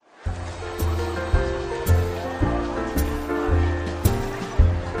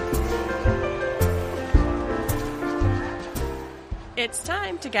It's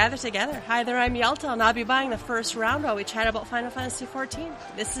time to gather together. Hi there, I'm Yelta, and I'll be buying the first round while we chat about Final Fantasy XIV.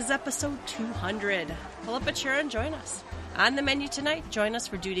 This is episode 200. Pull up a chair and join us. On the menu tonight, join us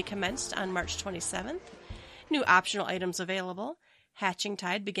for Duty Commenced on March 27th. New optional items available. Hatching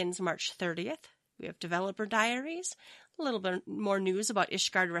Tide begins March 30th. We have Developer Diaries, a little bit more news about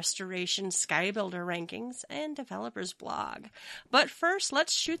Ishgard Restoration, Skybuilder rankings, and Developer's Blog. But first,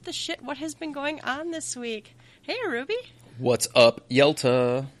 let's shoot the shit what has been going on this week. Hey, Ruby. What's up,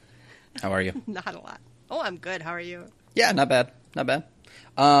 Yelta? How are you? Not a lot. Oh, I'm good. How are you? Yeah, not bad. Not bad.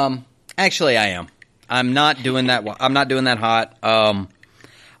 Actually, I am. I'm not doing that. I'm not doing that hot.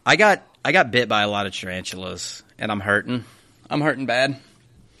 I got bit by a lot of tarantulas, and I'm hurting. I'm hurting bad.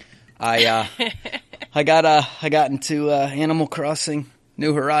 I got into Animal Crossing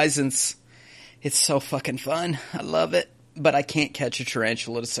New Horizons. It's so fucking fun. I love it. But I can't catch a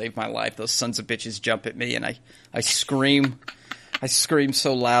tarantula to save my life. Those sons of bitches jump at me, and I scream. I scream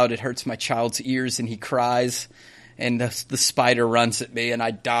so loud it hurts my child's ears, and he cries. And the spider runs at me, and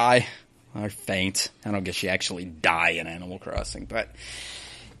I die. Or faint. I don't guess you actually die in Animal Crossing, but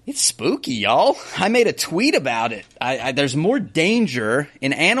it's spooky, y'all. I made a tweet about it. There's more danger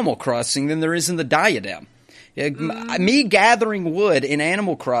in Animal Crossing than there is in the Diadem. Me gathering wood in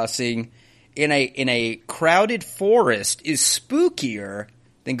Animal Crossing in a crowded forest is spookier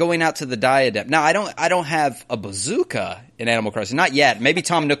than going out to the Diadem. Now, I don't have a bazooka in Animal Crossing, not yet. Maybe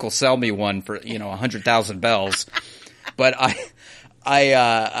Tom Nook will sell me one for 100,000 bells, but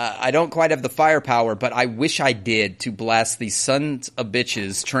I don't quite have the firepower. But I wish I did to blast these sons of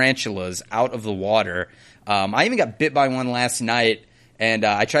bitches tarantulas out of the water. I even got bit by one last night. And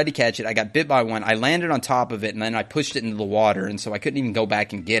I tried to catch it. I got bit by one. I landed on top of it, and then I pushed it into the water. And so I couldn't even go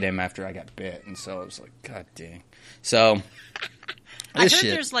back and get him after I got bit. And so I was like, God dang. So, I heard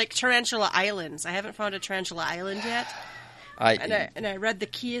there's like tarantula islands. I haven't found a tarantula island yet. And I read the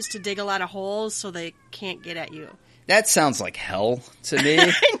key is to dig a lot of holes so they can't get at you. That sounds like hell to me.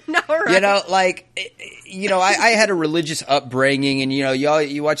 I know, right? I had a religious upbringing, and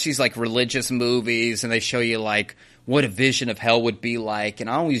you watch these like religious movies, and they show you like what a vision of hell would be like. And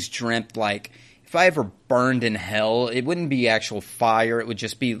I always dreamt like if I ever burned in hell, it wouldn't be actual fire. It would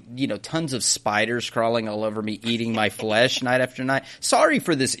just be, tons of spiders crawling all over me, eating my flesh night after night. Sorry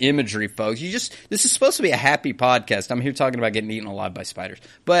for this imagery, folks. This is supposed to be a happy podcast. I'm here talking about getting eaten alive by spiders.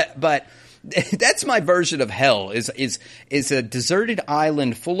 But that's my version of hell is a deserted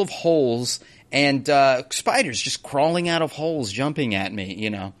island full of holes and spiders just crawling out of holes, jumping at me,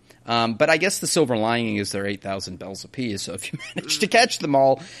 But I guess the silver lining is they're 8,000 bells apiece, so if you manage to catch them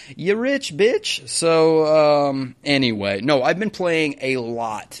all, you're rich, bitch. So, anyway. No, I've been playing a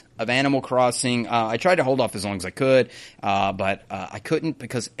lot of Animal Crossing. I tried to hold off as long as I could, but I couldn't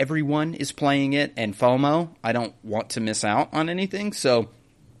because everyone is playing it, and FOMO, I don't want to miss out on anything, so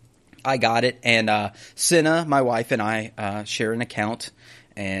I got it. And Cinna, my wife, and I share an account,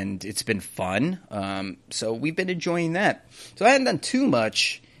 and it's been fun. So we've been enjoying that. So I haven't done too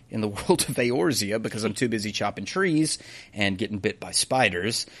much in the world of Eorzea because I'm too busy chopping trees and getting bit by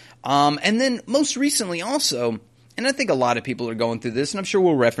spiders. And then most recently also, and I think a lot of people are going through this, and I'm sure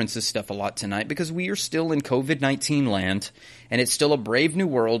we'll reference this stuff a lot tonight because we are still in COVID-19 land, and it's still a brave new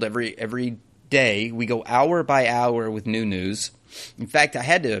world every day. We go hour by hour with new news. In fact,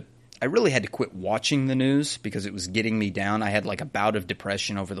 I really had to quit watching the news because it was getting me down. I had like a bout of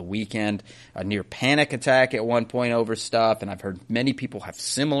depression over the weekend, a near panic attack at one point over stuff, and I've heard many people have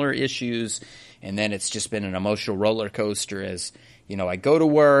similar issues, and then it's just been an emotional roller coaster as, I go to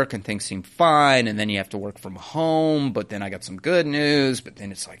work and things seem fine, and then you have to work from home, but then I got some good news, but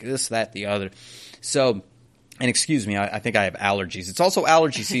then it's like this, that, the other. So, and excuse me, I think I have allergies. It's also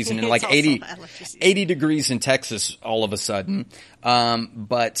allergy season and like 80 degrees in Texas all of a sudden.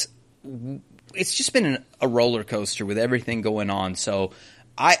 But it's just been a roller coaster with everything going on. So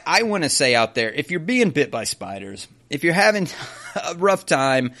I want to say out there, if you're being bit by spiders, if you're having a rough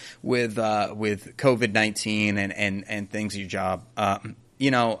time with COVID-19 and things at your job,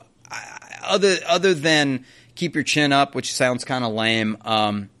 other than keep your chin up, which sounds kind of lame,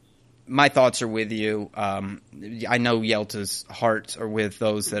 my thoughts are with you. I know Yelta's hearts are with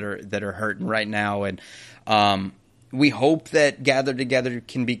those that are hurting right now, and we hope that Gather Together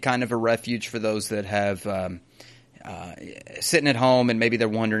can be kind of a refuge for those that have sitting at home and maybe they're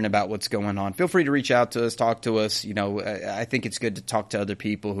wondering about what's going on. Feel free to reach out to us, talk to us. I think it's good to talk to other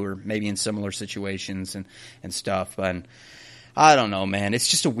people who are maybe in similar situations and stuff. And I don't know, man. It's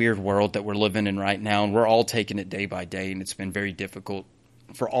just a weird world that we're living in right now, and we're all taking it day by day, and it's been very difficult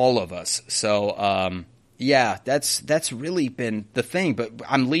for all of us. So, yeah, that's really been the thing. But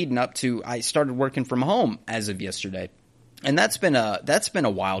I'm leading up to, I started working from home as of yesterday. And that's been a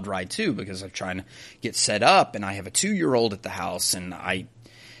wild ride too, because I'm trying to get set up, and I have a 2-year-old at the house, and I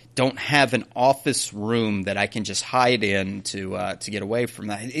don't have an office room that I can just hide in to get away from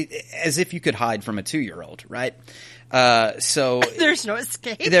that. As if you could hide from a 2-year-old, right? So there's no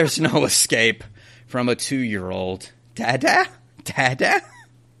escape. There's no escape from a 2-year-old. Dada?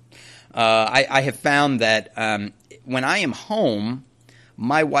 I have found that when I am home,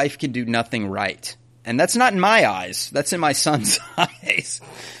 my wife can do nothing right. And that's not in my eyes. That's in my son's eyes.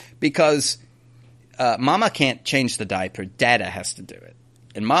 Because Mama can't change the diaper. Dada has to do it.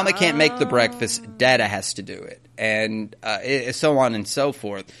 And Mama can't make the breakfast. Dada has to do it. And so on and so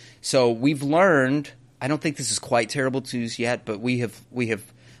forth. So we've learned, I don't think this is quite terrible twos yet, but we have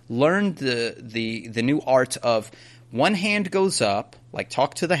learned the new art of one hand goes up, like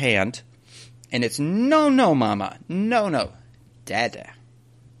talk to the hand, and it's no, Mama, no, Dada.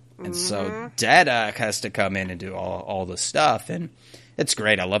 And so Dada has to come in and do all the stuff, and it's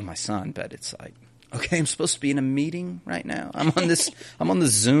great. I love my son, but it's like, okay, I'm supposed to be in a meeting right now. I'm on the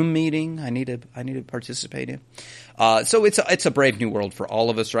Zoom meeting. I need to participate in. So it's a brave new world for all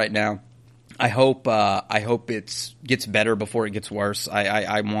of us right now. I hope it gets better before it gets worse.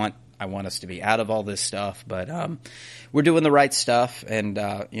 I want us to be out of all this stuff, but we're doing the right stuff, and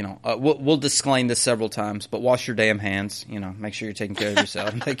we'll disclaim this several times, but wash your damn hands. Make sure you're taking care of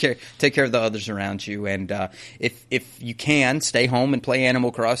yourself. Take care of the others around you, and if you can, stay home and play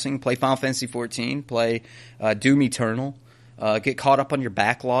Animal Crossing, play Final Fantasy 14, play Doom Eternal. Get caught up on your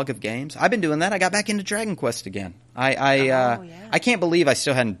backlog of games. I've been doing that. I got back into Dragon Quest again. I can't believe I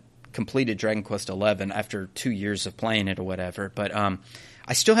still hadn't completed Dragon Quest 11 after 2 years of playing it or whatever, but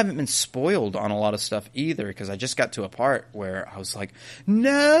I still haven't been spoiled on a lot of stuff either, because I just got to a part where I was like,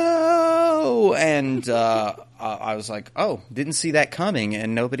 no! And I was like, oh, didn't see that coming,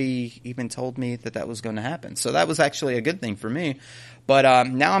 and nobody even told me that was going to happen. So that was actually a good thing for me. But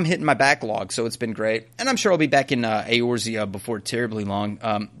now I'm hitting my backlog, so it's been great. And I'm sure I'll be back in Eorzea before terribly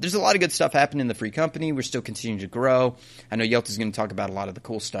long. There's a lot of good stuff happening in the free company. We're still continuing to grow. I know Yelta's going to talk about a lot of the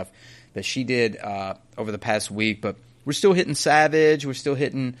cool stuff that she did over the past week, but we're still hitting Savage. We're still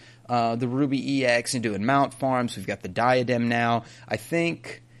hitting the Ruby EX and doing mount farms. We've got the Diadem now. I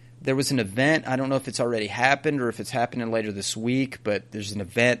think there was an event. I don't know if it's already happened or if it's happening later this week, but there's an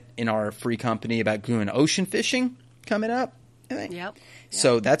event in our free company about doing ocean fishing coming up. Yep.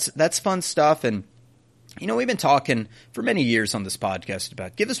 So that's fun stuff. And, we've been talking for many years on this podcast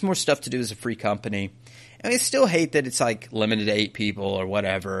about give us more stuff to do as a free company. And I still hate that it's like limited to 8 people or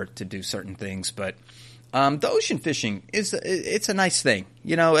whatever to do certain things, but the ocean fishing it's a nice thing.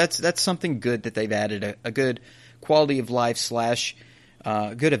 That's something good that they've added, a good quality of life /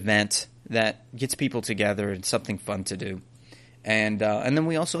 good event that gets people together and something fun to do. And then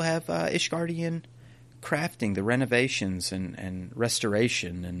we also have Ishgardian crafting, the renovations and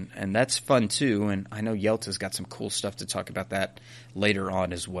restoration, and that's fun too. And I know Yelta's got some cool stuff to talk about that later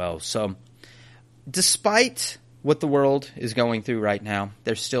on as well. So despite what the world is going through right now,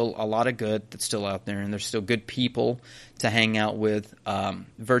 there's still a lot of good that's still out there, and there's still good people to hang out with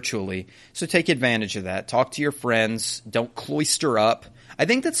virtually. So take advantage of that. Talk to your friends. Don't cloister up. I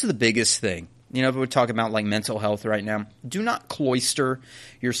think that's the biggest thing. If we're talking about like mental health right now, do not cloister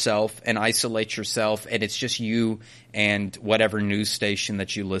yourself and isolate yourself, and it's just you and whatever news station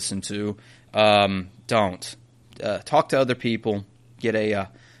that you listen to. Don't. Talk to other people. Get a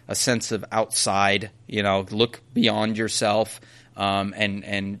sense of outside. Look beyond yourself,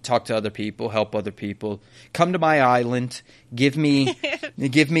 and talk to other people. Help other people. Come to my island. Give me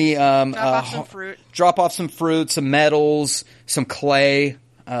drop off some fruit. Drop off some fruit, some metals, some clay.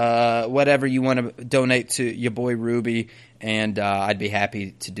 Whatever you want to donate to your boy Ruby, and I'd be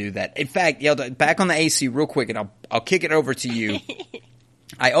happy to do that. In fact, Yelta, back on the AC real quick, and I'll kick it over to you.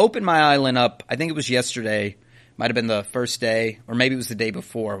 I opened my island up, I think it was yesterday, might have been the first day, or maybe it was the day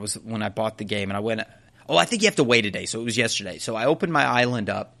before, was when I bought the game, and I went, I think you have to wait a day, so it was yesterday. So I opened my island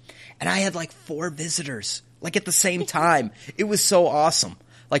up, and I had like 4 visitors, like at the same time. It was so awesome.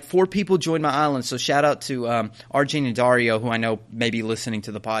 Like 4 people joined my island, so shout out to Arjun and Dario, who I know may be listening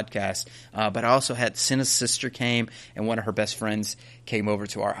to the podcast. But I also had Cinna's sister came, and one of her best friends came over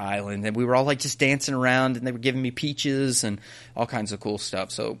to our island. And we were all like just dancing around, and they were giving me peaches and all kinds of cool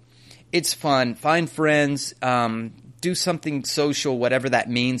stuff. So it's fun. Find friends. Do something social, whatever that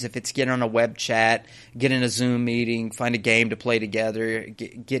means. If it's get on a web chat, get in a Zoom meeting, find a game to play together,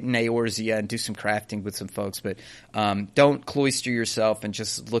 get in Eorzea and do some crafting with some folks. But don't cloister yourself and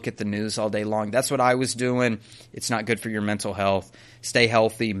just look at the news all day long. That's what I was doing. It's not good for your mental health. Stay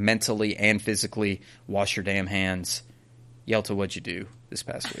healthy mentally and physically. Wash your damn hands. Yelta, what'd you do this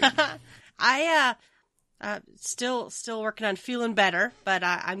past week? Still working on feeling better, but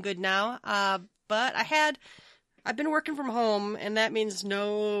I'm good now. But I've been working from home, and that means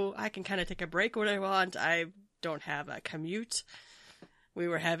I can kind of take a break when I want. I don't have a commute. We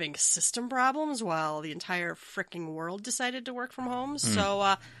were having system problems while the entire freaking world decided to work from home. So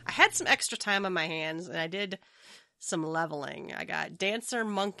I had some extra time on my hands, and I did some leveling. I got Dancer,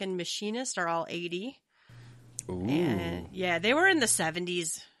 Monk, and Machinist are all 80. Ooh. And yeah, they were in the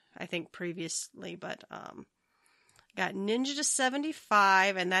 70s, I think, previously, but got Ninja to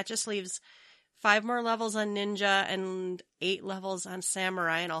 75, and that just leaves 5 more levels on Ninja and 8 levels on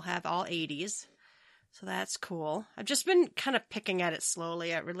Samurai, and I'll have all 80s. So that's cool. I've just been kind of picking at it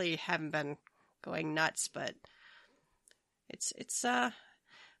slowly. I really haven't been going nuts, but it's of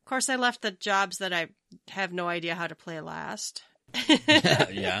course I left the jobs that I have no idea how to play last.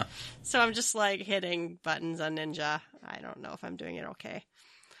 Yeah. So I'm just like hitting buttons on Ninja. I don't know if I'm doing it okay.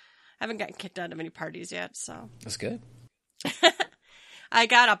 I haven't gotten kicked out of any parties yet, so. That's good. I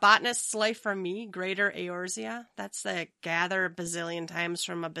got a Botanist's Life for Me, Greater Eorzea. That's the gather a bazillion times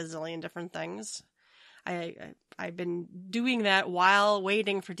from a bazillion different things. I've been doing that while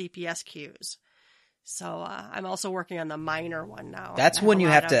waiting for DPS queues. So I'm also working on the minor one now. That's when you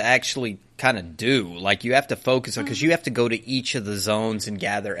have to actually kind of do. Like, you have to focus on, because you have to go to each of the zones and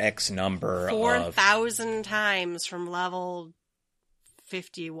gather X number 4,000 times from level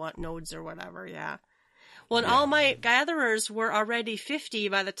 51 nodes or whatever, yeah. Well, and all my gatherers were already 50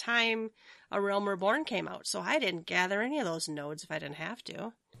 by the time A Realm Reborn came out, so I didn't gather any of those nodes if I didn't have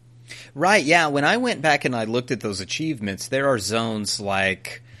to. Right, yeah. When I went back and I looked at those achievements, there are zones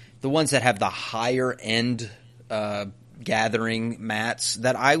like the ones that have the higher end gathering mats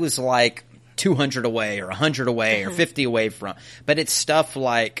that I was like 200 away or 100 away or 50 away from. But it's stuff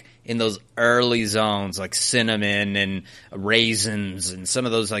like in those early zones like cinnamon and raisins and some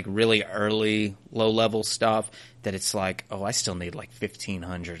of those like really early low-level stuff that it's like, oh, I still need like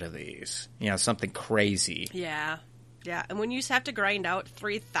 1,500 of these. You know, something crazy. Yeah. Yeah, and when you have to grind out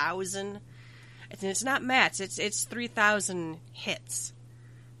 3,000, it's not mats, it's 3,000 hits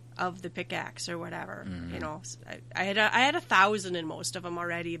of the pickaxe or whatever. You know, I had 1,000 in most of them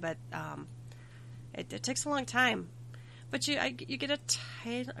already, but it takes a long time. But you get a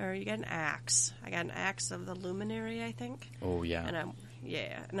title, or you get an axe. I got an axe of the Luminary, I think. Oh yeah, and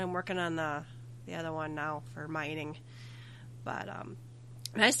I'm working on the other one now for mining, but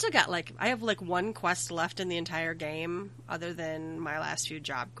and I still got I have one quest left in the entire game other than my last few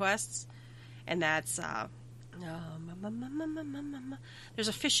job quests. And that's, there's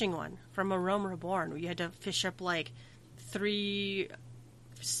a fishing one from A Realm Reborn where you had to fish up 3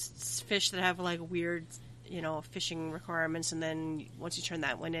 fish that have weird, fishing requirements. And then once you turn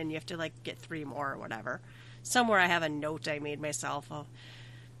that one in, you have to get 3 more or whatever. Somewhere I have a note I made myself of,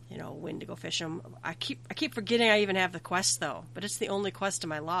 when to go fish them. I keep forgetting I even have the quest, though. But it's the only quest in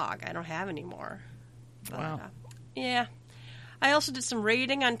my log. I don't have any more. But, wow. Yeah. I also did some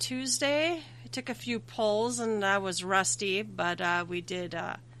raiding on Tuesday. I took a few pulls, and I was rusty. But we did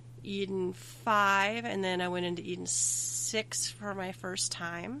Eden 5, and then I went into Eden 6 for my first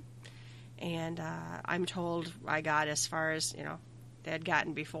time. And I'm told I got as far as, they had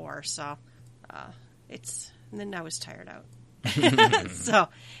gotten before. So and then I was tired out. So,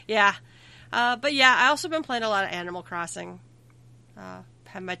 yeah. But yeah, I also been playing a lot of Animal Crossing.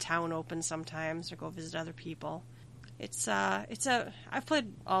 Have my town open sometimes or go visit other people. I've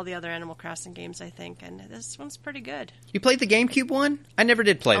played all the other Animal Crossing games, I think, and this one's pretty good. You played the GameCube one? I never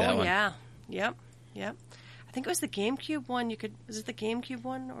did play that one. Oh, yeah. Yep. I think it was the GameCube one. Was it the GameCube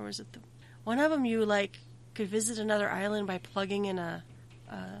one, or was it one of them you, could visit another island by plugging in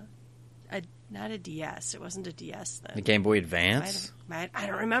not a DS. It wasn't a DS then. The Game Boy Advance? I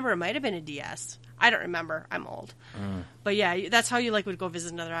don't remember. It might have been a DS. I don't remember. I'm old. But yeah, that's how you would go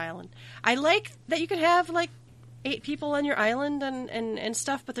visit another island. I like that you could have 8 people on your island and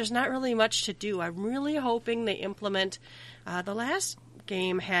stuff, but there's not really much to do. I'm really hoping they implement. The last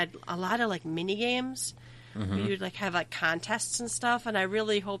game had a lot of mini games. Where you'd have contests and stuff, and I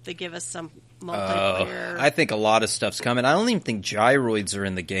really hope they give us some multiplayer. I think a lot of stuff's coming. I don't even think gyroids are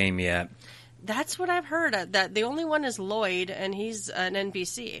in the game yet. That's what I've heard. That the only one is Lloyd, and he's an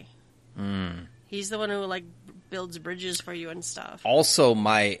NPC. He's the one who builds bridges for you and stuff. Also,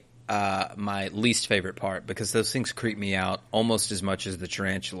 my least favorite part, because those things creep me out almost as much as the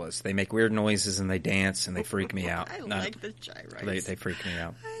tarantulas. They make weird noises and they dance and they freak me out. I like the gyroids. They freak me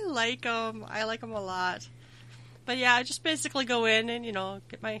out. I like them. I like them a lot. But yeah, I just basically go in and I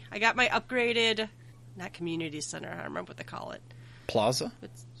got my upgraded, not community center. I don't remember what they call it. Plaza.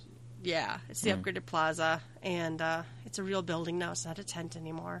 It's the upgraded plaza, and it's a real building now. It's not a tent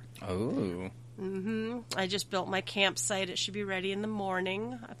anymore. Oh. I just built my campsite. It should be ready in the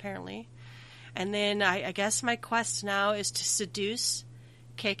morning, apparently. And then I guess my quest now is to seduce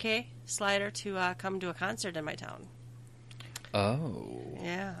KK Slider to come to a concert in my town. Oh.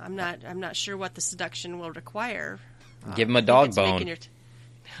 Yeah, I'm not sure what the seduction will require. Give him a dog bone.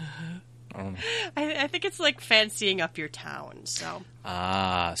 I think it's like fancying up your town. So.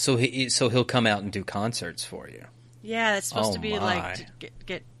 So he'll come out and do concerts for you. Yeah, it's supposed to be like to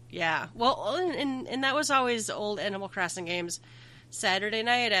get yeah. Well, and that was always old Animal Crossing games. Saturday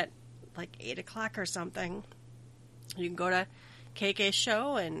night at like 8 o'clock or something, you can go to KK's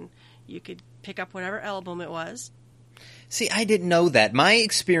show and you could pick up whatever album it was. See, I didn't know that. My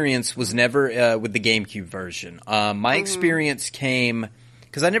experience was never with the GameCube version. My experience came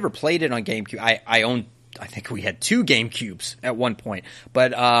because I never played it on GameCube. I think we had 2 GameCubes at one point,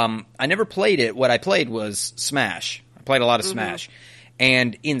 but I never played it. What I played was Smash. I played a lot of Smash.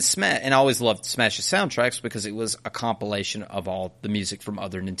 And in Smash, and I always loved Smash's soundtracks because it was a compilation of all the music from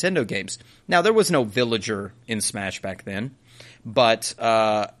other Nintendo games. Now, there was no Villager in Smash back then, but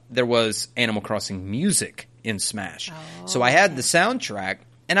there was Animal Crossing music in Smash. Oh. So I had the soundtrack,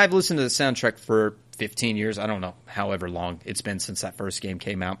 and I've listened to the soundtrack for 15 years. I don't know, however long it's been since that first game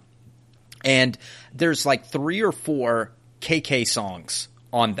came out. And there's like 3 or 4 KK songs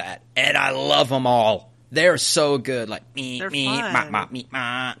on that, and I love them all. They're so good, like me, ma, ma, me,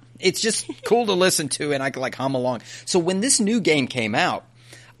 ma. It's just cool to listen to, and I can like hum along. So when this new game came out,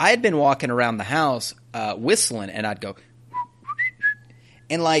 I had been walking around the house whistling, and I'd go,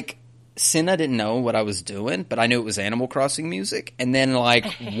 and like Cinna didn't know what I was doing, but I knew it was Animal Crossing music. And then like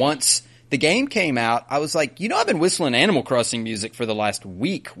once the game came out, I was like, I've been whistling Animal Crossing music for the last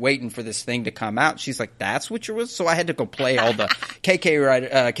week, waiting for this thing to come out. She's like, that's what you're with? So I had to go play all the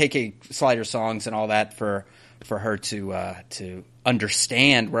KK Slider songs and all that for her to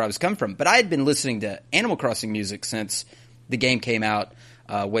understand where I was coming from. But I had been listening to Animal Crossing music since the game came out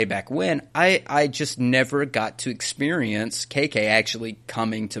way back when. I just never got to experience KK actually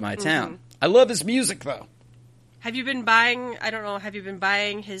coming to my town. I love his music, though. Have you been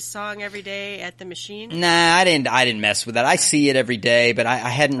buying his song every day at the machine? Nah, I didn't mess with that. I see it every day, but I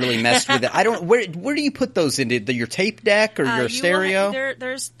hadn't really messed with it. I don't, where do you put those into? Your tape deck or your stereo?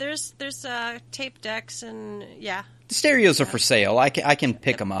 There's tape decks and yeah. The stereos are for sale. I can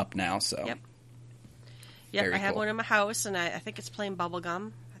pick them up now, so. Yep, I have one in my house, and I think it's playing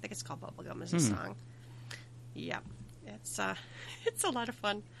Bubblegum. I think it's called Bubblegum is the song. Yep. It's a lot of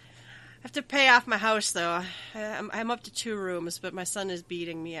fun. I have to pay off my house, though. I'm up to 2 rooms, but my son is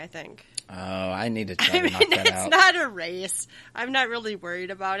beating me, I think. Oh, I need to try to knock that out. It's not a race. I'm not really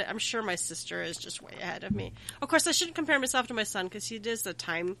worried about it. I'm sure my sister is just way ahead of me. Of course, I shouldn't compare myself to my son because he does the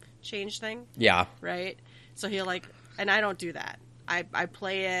time change thing. Yeah. Right? So he'll and I don't do that. I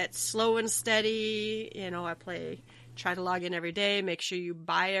play it slow and steady. Try to log in every day, make sure you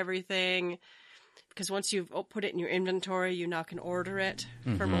buy everything. Because once you've put it in your inventory, you now can order it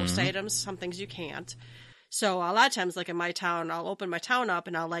for most items. Some things you can't. So a lot of times, like in my town, I'll open my town up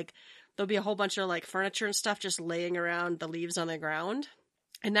and there'll be a whole bunch of like furniture and stuff just laying around the leaves on the ground.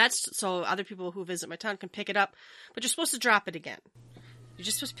 And that's so other people who visit my town can pick it up, but you're supposed to drop it again. You're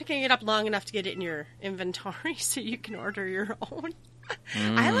just supposed to picking it up long enough to get it in your inventory so you can order your own.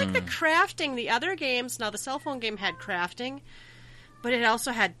 I like the crafting. The other games, now the cell phone game had crafting, but it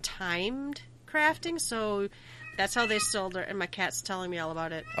also had timed crafting, so that's how they sold it, and my cat's telling me all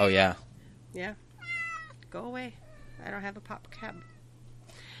about it. Oh, yeah. Yeah. Go away. I don't have a pop cab.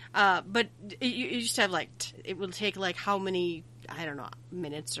 But you just have, it will take, how many, I don't know,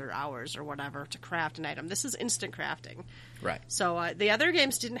 minutes or hours or whatever to craft an item. This is instant crafting. Right. So the other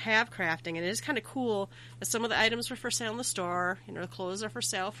games didn't have crafting, and it is kind of cool that some of the items were for sale in the store. The clothes are for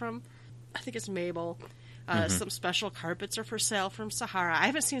sale from, I think it's Mabel. Some special carpets are for sale from Sahara. I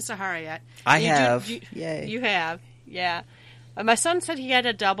haven't seen Sahara yet. I have. Yay. You have, yeah. My son said he had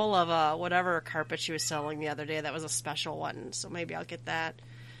a double of whatever carpet she was selling the other day. That was a special one, so maybe I'll get that.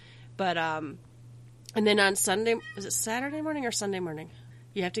 But and then on Sunday, is it Saturday morning or Sunday morning?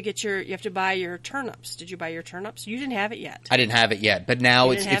 You have to buy your turnips. Did you buy your turnips? You didn't have it yet. I didn't have it yet, but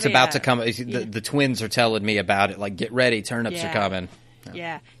now it's about to come. The twins are telling me about it. Like, get ready, turnips are coming.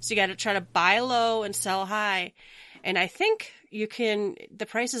 Yeah. So you got to try to buy low and sell high. And I think the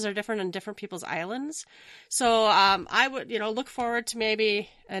prices are different on different people's islands. So I would, look forward to maybe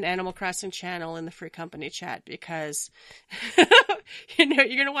an Animal Crossing channel in the Free Company chat because, you're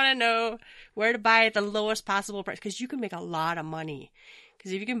going to want to know where to buy at the lowest possible price because you can make a lot of money.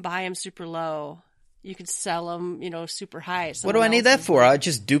 Because if you can buy them super low, you can sell them, super high. What do I need that for? I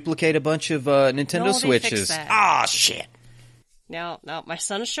just duplicate a bunch of Nintendo Switches. They fixed that. Ah, shit. No. My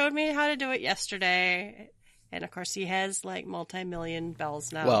son showed me how to do it yesterday. And, of course, he has, like, multi-million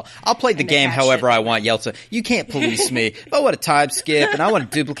bells now. Well, I'll play the game however I want, Yeltsin. You can't police me. If I want to time skip and I want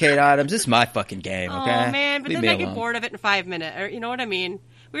to duplicate items, it's my fucking game, okay? Oh, man, but then I get bored of it in 5 minutes. Or, you know what I mean?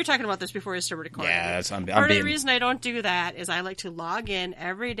 We were talking about this before we started recording. Yeah, Part of the reason I don't do that is I like to log in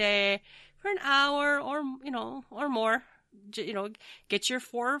every day for an hour or more. Get your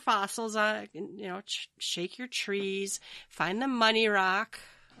 4 fossils, shake your trees, find the money rock.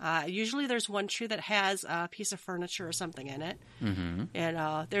 Usually there's one tree that has a piece of furniture or something in it. Mm-hmm.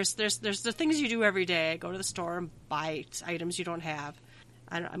 And there's the things you do every day. Go to the store and buy items you don't have.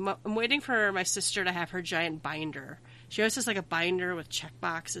 I'm waiting for my sister to have her giant binder. She always has like a binder with check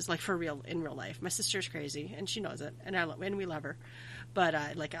boxes, like in real life. My sister's crazy, and she knows it, and we love her.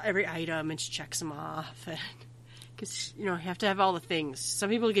 But like every item, and she checks them off. Because, you have to have all the things.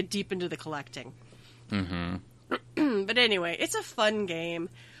 Some people get deep into the collecting. Mm-hmm. But anyway, it's a fun game.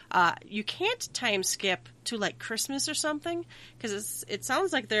 You can't time skip to like Christmas or something because it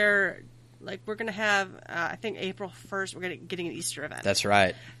sounds like we're going to have I think April 1st we're getting an Easter event. That's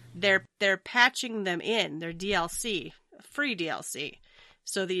right. They're patching them in. They're DLC, free DLC.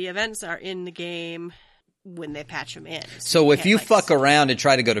 So the events are in the game when they patch them in. So if you fuck around and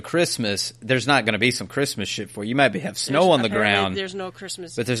try to go to Christmas, there's not going to be some Christmas shit for you. You might have snow on the ground. There's no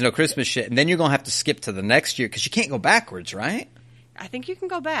Christmas. But there's no Christmas shit. And then you're going to have to skip to the next year because you can't go backwards, right? I think you can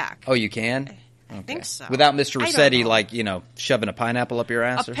go back. Oh, you can? I think so. Without Mr. Rossetti, shoving a pineapple up your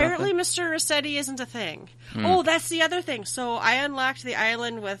ass Apparently, or something? Mr. Rossetti isn't a thing. Oh, that's the other thing. So I unlocked the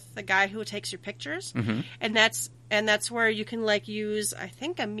island with the guy who takes your pictures. Mm-hmm. And that's where you can, use, I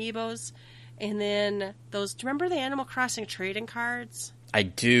think, amiibos. And then those, do you remember the Animal Crossing trading cards? I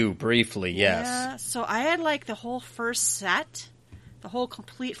do, briefly, yes. Yeah, so I had the whole first set, the whole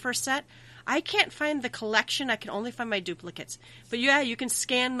complete first set. I can't find the collection, I can only find my duplicates. But yeah, you can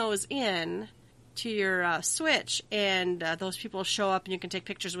scan those in to your Switch, and those people show up and you can take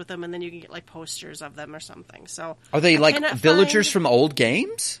pictures with them, and then you can get posters of them or something. So are they villagers from old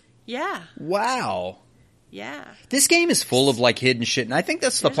games? Yeah. Wow. Yeah. This game is full of hidden shit, and I think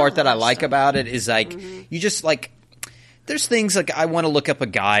that's the part that I like about it is you just there's things I want to look up a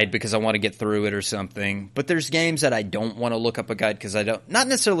guide because I want to get through it or something, but there's games that I don't want to look up a guide because I don't, not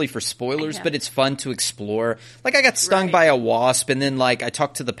necessarily for spoilers, but it's fun to explore. I got stung by a wasp, and then I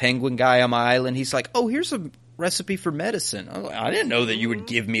talked to the penguin guy on my island. He's like, oh, here's a recipe for medicine. I didn't know that you would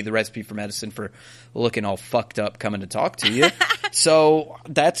give me the recipe for medicine for looking all fucked up coming to talk to you. So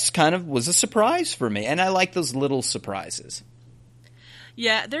that's was a surprise for me, and I like those little surprises.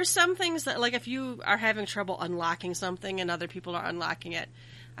 Yeah, there's some things that, if you are having trouble unlocking something and other people are unlocking it,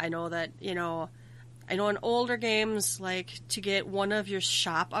 I know that, I know in older games, to get one of your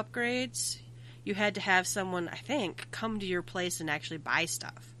shop upgrades, you had to have someone, I think, come to your place and actually buy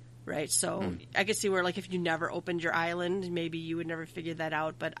stuff. Right, so I could see where if you never opened your island, maybe you would never figure that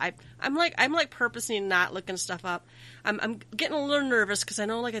out. But I'm purposely not looking stuff up. I'm getting a little nervous because I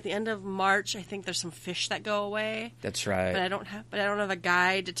know at the end of March, I think there's some fish that go away. That's right. But I don't have a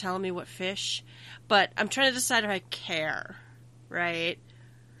guide to tell me what fish. But I'm trying to decide if I care, right?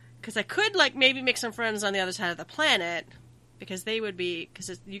 Because I could maybe make some friends on the other side of the planet because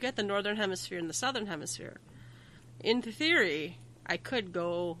you get the northern hemisphere and the southern hemisphere. In theory, I could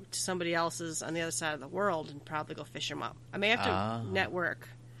go to somebody else's on the other side of the world and probably go fish them up. I may have to network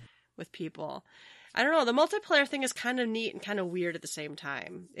with people. I don't know. The multiplayer thing is kind of neat and kind of weird at the same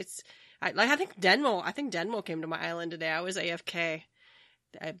time. I think Denmo came to my island today. I was AFK,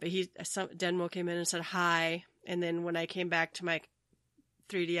 but Denmo came in and said hi. And then when I came back to my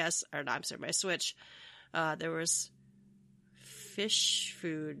 3DS, my Switch, there was fish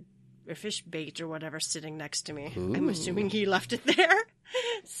food. Or fish bait or whatever sitting next to me. Ooh. I'm assuming he left it there.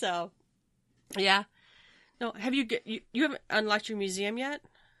 So, yeah. No, have you haven't unlocked your museum yet?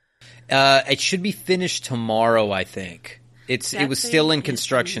 It should be finished tomorrow, I think. It was still in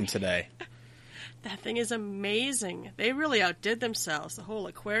construction today. That thing is amazing. They really outdid themselves. The whole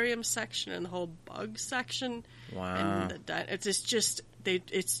aquarium section and the whole bug section. Wow. And it's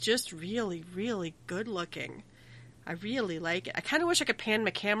just really, really good looking. I really like it. I kind of wish I could pan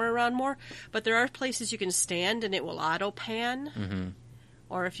my camera around more, but there are places you can stand and it will auto pan. Mm-hmm.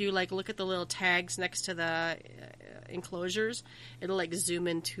 Or if you look at the little tags next to the enclosures, it'll zoom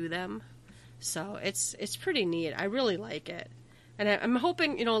into them. So it's pretty neat. I really like it. And I'm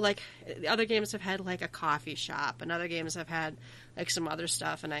hoping, the other games have had a coffee shop, and other games have had some other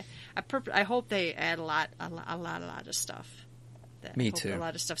stuff. And I hope they add a lot of stuff. Me I hope too. A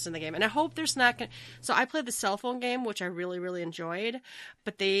lot of stuff's in the game, and I hope there's not going. So I played the cell phone game, which I really, really enjoyed,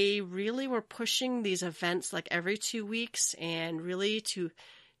 but they really were pushing these events like every 2 weeks, and really to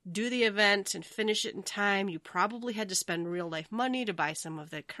do the event and finish it in time, you probably had to spend real life money to buy some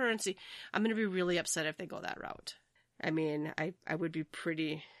of the currency. I'm going to be really upset if they go that route. I mean, I would be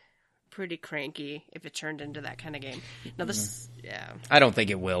pretty cranky if it turned into that kind of game. Now this, yeah. I don't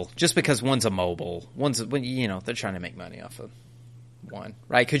think it will, just because one's a mobile, they're trying to make money off of one,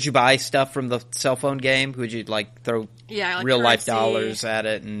 right? Could you buy stuff from the cell phone game? Could you throw like real life dollars at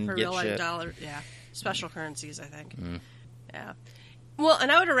it and for get real shit? Life dollar, yeah, special currencies, I think. Yeah. Well,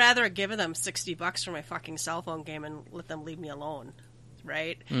 and I would have rather given them $60 for my fucking cell phone game and let them leave me alone,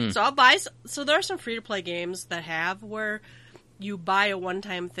 right? So I'll buy. So there are some free to play games that have where you buy a one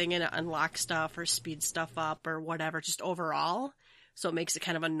time thing and it unlocks stuff or speeds stuff up or whatever, just overall. So it makes it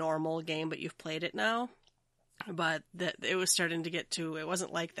kind of a normal game, but you've played it now. But it was starting to get to. It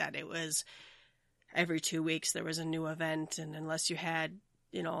wasn't like that. It was every 2 weeks there was a new event, and unless you had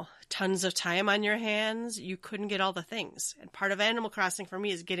tons of time on your hands, you couldn't get all the things. And part of Animal Crossing for me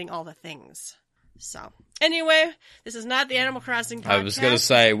is getting all the things. So, anyway, this is not the Animal Crossing podcast. I was going to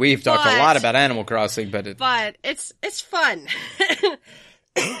say, we've talked a lot about Animal Crossing, but it's fun.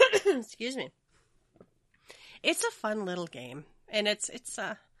 Excuse me. It's a fun little game, and it's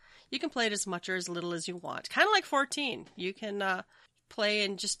you can play it as much or as little as you want. Kind of like 14. You can play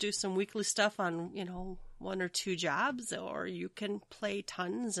and just do some weekly stuff on, 1 or 2 jobs, or you can play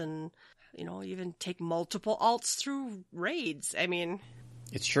tons and, even take multiple alts through raids. I mean,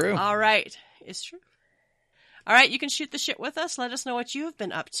 it's true. All right. It's true. All right. You can shoot the shit with us. Let us know what you've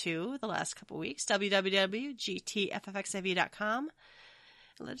been up to the last couple weeks. www.gtffxiv.com.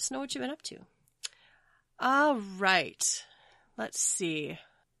 Let us know what you've been up to. All right. Let's see.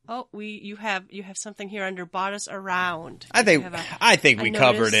 Oh, you have something here under bought us around. I think we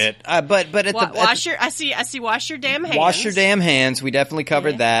covered it. But at I see wash your damn hands. Wash your damn hands. We definitely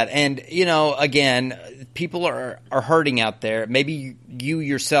covered that. And again, people are hurting out there. Maybe you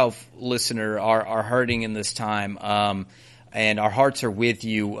yourself, listener, are hurting in this time. And our hearts are with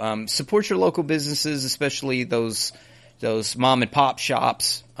you. Support your local businesses, especially those mom and pop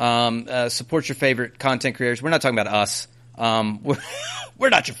shops. Support your favorite content creators. We're not talking about us. We're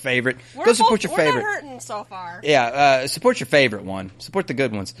not your favorite. Go support your favorite. We're not hurting so far. Yeah, support your favorite one. Support the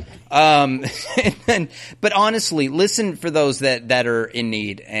good ones. But honestly, listen for those that are in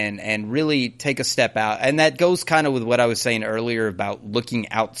need and really take a step out. And that goes kind of with what I was saying earlier about looking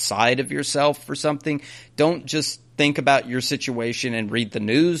outside of yourself for something. Don't just think about your situation and read the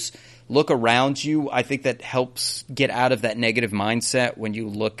news. Look around you. I think that helps get out of that negative mindset when you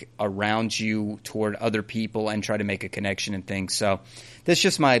look around you toward other people and try to make a connection and things. So that's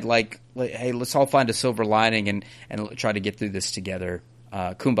just my, hey, let's all find a silver lining and try to get through this together.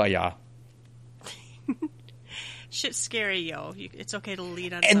 Kumbaya. Shit's scary, yo. It's okay to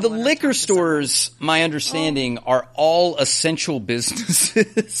lead on. And the liquor stores, my understanding, are all essential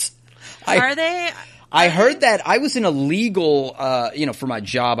businesses. Are they? I heard that. I was in a legal, for my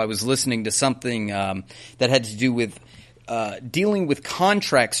job, I was listening to something that had to do with dealing with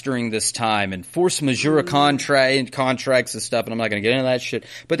contracts during this time and force majeure contracts and stuff, and I'm not going to get into that shit.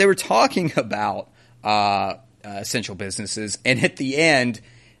 But they were talking about essential businesses, and at the end,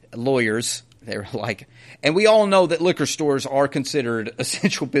 lawyers, they were like, and we all know that liquor stores are considered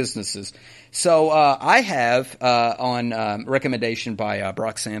essential businesses. So I have, on recommendation by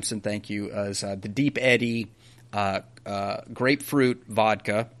Brock Sampson, thank you, is the Deep Eddy grapefruit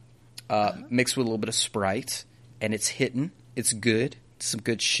vodka mixed with a little bit of Sprite, and it's hitting. It's good. It's some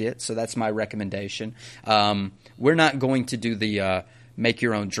good shit. So that's my recommendation. We're not going to do the make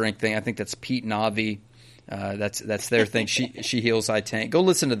your own drink thing. I think that's Pete and Avi. That's their thing. She Heals, I Tank. Go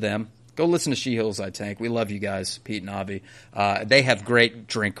listen to them. Go listen to She Heals, I Tank. We love you guys, Pete and Avi. They have great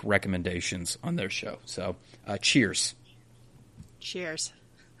drink recommendations on their show. So, cheers. Cheers.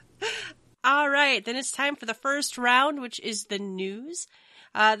 All right, then it's time for the first round, which is the news.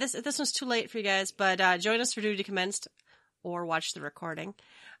 This one's too late for you guys, but join us for Duty Commenced or watch the recording.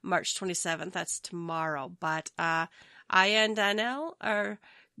 March 27th, that's tomorrow. But I and Donnell are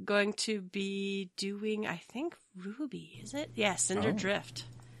going to be doing, I think, Ruby, is it? Yeah, Cinder Drift.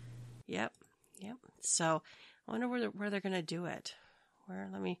 Yep. So I wonder where they're going to do it.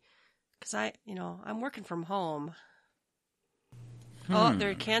 Because I'm working from home. Oh,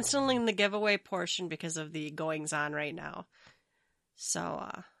 they're canceling the giveaway portion because of the goings on right now. So,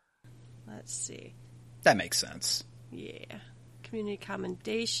 let's see. That makes sense. Yeah. community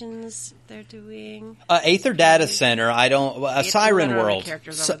commendations they're doing. Aether Data Center. I don't. Siren World.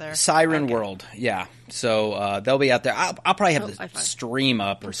 Siren Okay. World. Yeah. So they'll be out there. I'll probably have I the find- stream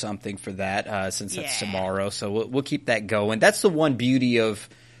up or something for that since it's Yeah. tomorrow. So we'll keep that going. That's the one beauty of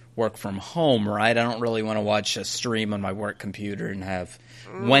work from home, right? I don't really want to watch a stream on my work computer and have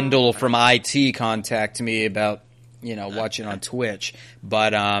Wendell from IT contact me about watching on Twitch.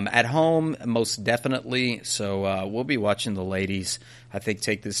 But at home, most definitely. So we'll be watching the ladies, I think,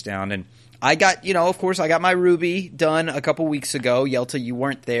 take this down. And I got, of course, I got my Ruby done a couple weeks ago. Yelta, you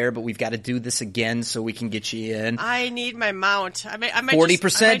weren't there, but we've got to do this again so we can get you in. I need my mount. I might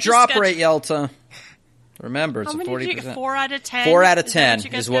 40% drop rate, Yelta. Remember, it's How a many did you 40%. get? 4 out of 10? 4 out of Is that 10 what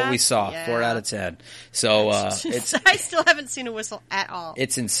you guys is what we got? saw. Yeah. 4 out of 10. So it's I still haven't seen a whistle at all.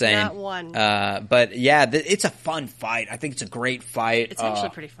 it's insane. Not one. But yeah, it's a fun fight. I think it's a great fight. It's actually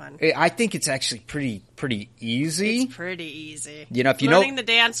pretty fun. I think it's actually pretty easy. It's pretty easy. If you Learning know the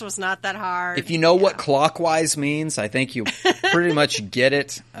dance was not that hard. if you know what clockwise means, I think you pretty much get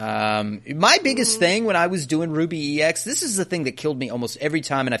it. My biggest thing when I was doing Ruby EX, this is the thing that killed me almost every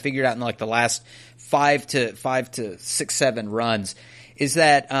time, and I figured out in like the last 5 to 6, 7 runs, is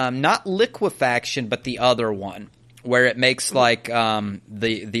that not liquefaction, but the other one, where it makes like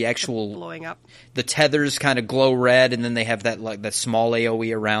the actual blowing up. the tethers kind of glow red, and then they have that like that small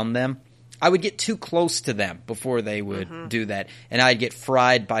AOE around them. I would get too close to them before they would do that, and I'd get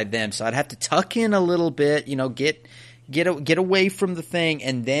fried by them. So I'd have to tuck in a little bit, get away from the thing,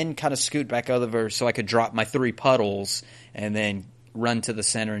 and then kind of scoot back over so I could drop my 3 puddles and then run to the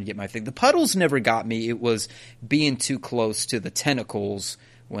center and get my thing. The puddles never got me. It was being too close to the tentacles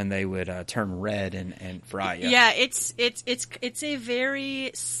when they would turn red and fry you. Yeah, it's a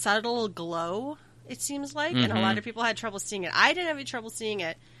very subtle glow, it seems like, and a lot of people had trouble seeing it. I didn't have any trouble seeing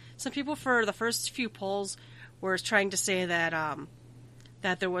it. Some people for the first few polls were trying to say that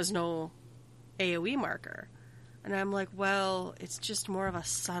that there was no AoE marker. And I'm like, well, it's just more of a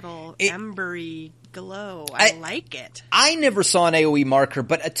subtle, embery glow. I like it. I never saw an AoE marker,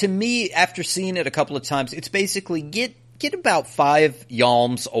 but to me, after seeing it a couple of times, it's basically get about 5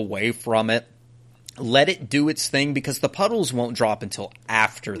 yalms away from it, let it do its thing, because the puddles won't drop until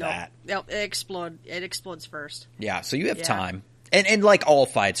after that. No, it explodes first. Yeah, so you have Yeah. time. And like all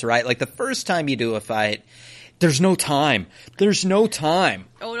fights, right? Like the first time you do a fight, there's no time. There's no time.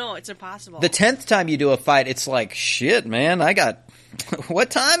 Oh no, it's impossible. The 10th time you do a fight, it's like, shit, man, I got...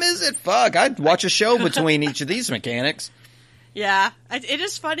 what time is it? Fuck, I'd watch a show between each of these mechanics. Yeah, it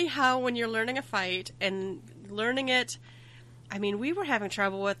is funny how when you're learning a fight and learning it, I mean, we were having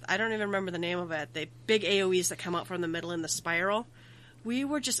trouble with, I don't even remember the name of it, the big AoEs that come out from the middle in the spiral. We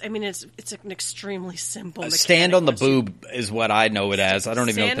were just, I mean, it's an extremely simple mechanic. Stand on the once you- boob is what I know it as. I don't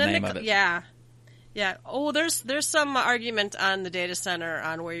even know what the Stand in name of it. Yeah. Yeah. Oh, there's some argument on the data center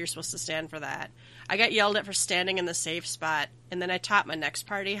on where you're supposed to stand for that. I got yelled at for standing in the safe spot, and then I taught my next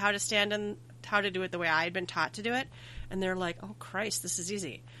party how to do it the way I had been taught to do it, and they're like, "Oh Christ, this is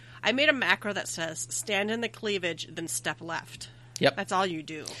easy." I made a macro that says stand in the cleavage, then step left. Yep. That's all you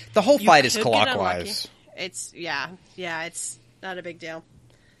do. The whole You fight is could get clockwise. unlucky. It's it's not a big deal.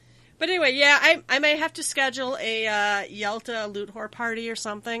 But anyway, yeah, I may have to schedule a Yelta loot whore party or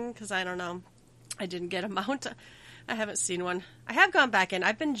something, because I don't know. I didn't get a mount. I haven't seen one. I have gone back in.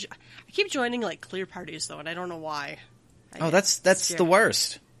 I keep joining like clear parties though, and I don't know why. That's scared. the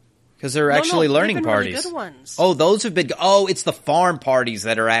worst. Because they're actually they've learning been really parties. good ones. Oh, those have been. Oh, it's the farm parties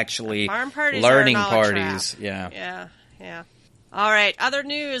that are actually Farm parties learning are a knowledge parties. trap. Yeah. Yeah. All right. Other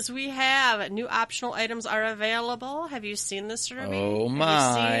news. We have new optional items are available. Have you seen this, Ruby? Oh, my.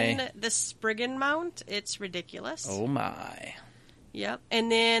 Have you seen the Spriggan mount? It's ridiculous. Oh my. Yep.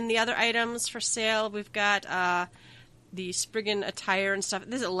 And then the other items for sale, we've got the Spriggan attire and stuff.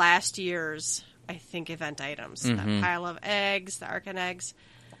 This is last year's, I think, event items. That pile of eggs, the Arcan eggs.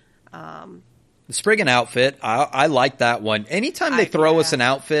 The Spriggan outfit, I like that one. Anytime they throw us an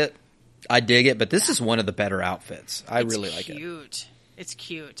outfit, I dig it, but this is one of the better outfits. I really like it. It's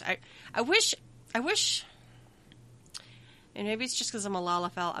cute. I wish, and maybe it's just because I'm a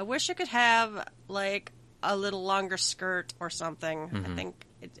Lalafell, I wish I could have, like, a little longer skirt or something.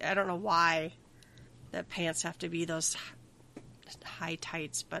 I don't know why the pants have to be those high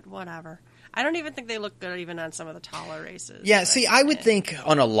tights, but whatever. I don't even think they look good even on some of the taller races. Yeah, see, I would think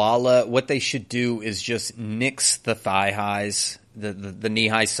on a Lala, what they should do is just nix the thigh highs, the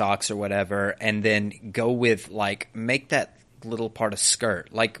knee-high socks or whatever, and then go with, like, make that little part of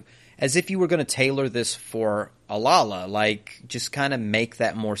skirt. Like, as if you were going to tailor this for a Lala. Like, just kind of make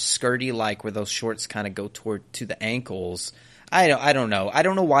that more skirty, like, where those shorts kind of go to the ankles. I don't know. I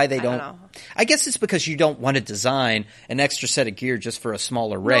don't know why they don't. know. I guess it's because you don't want to design an extra set of gear just for a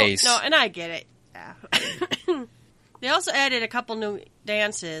smaller race. No, and I get it. Yeah. They also added a couple new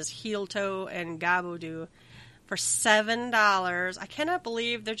dances, heel toe and gabudu, for $7. I cannot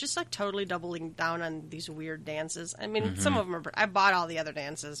believe they're just like totally doubling down on these weird dances. I mean, some of them are. I bought all the other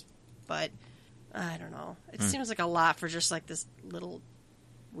dances, but I don't know. It seems like a lot for just like this little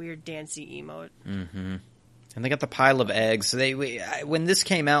weird dancey emote. Mm-hmm. And they got the pile of eggs. When this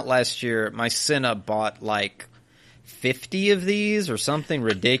came out last year, my Senna bought like 50 of these or something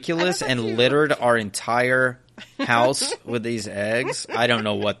ridiculous and littered our entire house with these eggs. I don't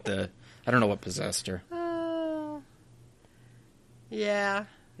know what possessed her. Yeah.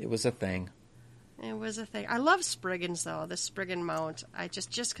 It was a thing. It was a thing. I love Spriggans though, the Spriggan mount. I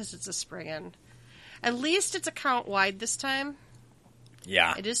just because it's a Spriggan. At least it's account wide this time.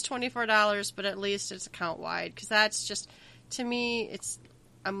 Yeah. It is $24, but at least it's account wide. Because that's just, to me,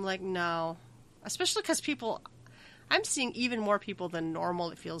 I'm like, no. Especially because I'm seeing even more people than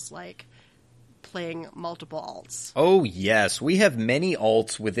normal, it feels like, playing multiple alts. Oh, yes. We have many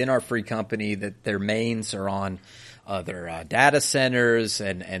alts within our free company that their mains are on other data centers,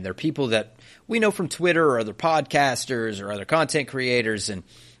 and they're people that we know from Twitter or other podcasters or other content creators, and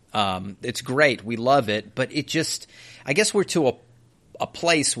it's great. We love it, but it just, I guess we're to a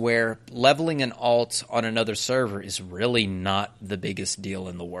place where leveling an alt on another server is really not the biggest deal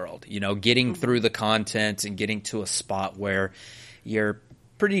in the world. You know, getting through the content and getting to a spot where you're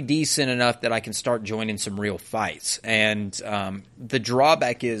pretty decent enough that I can start joining some real fights. And the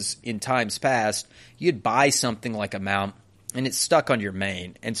drawback is, in times past, you'd buy something like a mount and it's stuck on your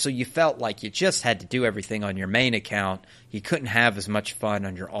main. And so you felt like you just had to do everything on your main account. You couldn't have as much fun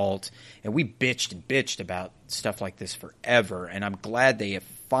on your alt. And we bitched about stuff like this forever. And I'm glad they have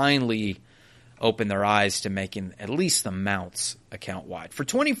finally opened their eyes to making at least the mounts account wide. For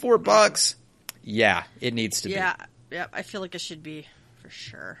 $24, yeah, it needs to be. Yeah, I feel like it should be for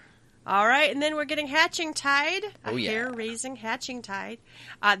sure. All right, and then we're getting Hatching Tide, a hair-raising Hatching Tide.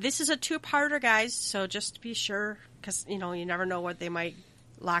 This is a two-parter, guys, so just to be sure, because, you never know what they might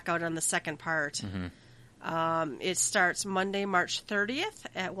lock out on the second part. Mm-hmm. It starts Monday, March 30th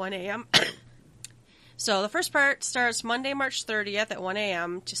at 1 a.m. So the first part starts Monday, March 30th at 1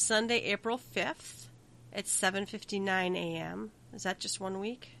 a.m. to Sunday, April 5th at 7:59 a.m. Is that just 1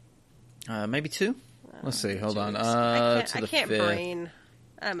 week? Maybe two? Let's see, hold on. I can't brain.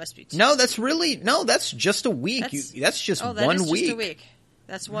 That must be two. No, that's just a week. That's just 1 week. Just a week.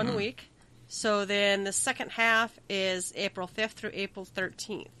 That's 1 week. So then the second half is April 5th through April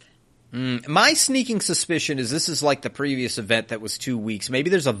 13th. My sneaking suspicion is this is like the previous event that was 2 weeks. Maybe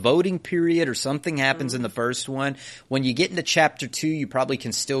there's a voting period or something happens in the first one. When you get into Chapter 2, you probably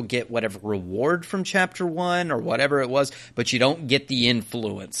can still get whatever reward from Chapter 1 or whatever it was, but you don't get the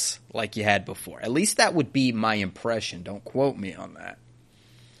influence like you had before. At least that would be my impression. Don't quote me on that.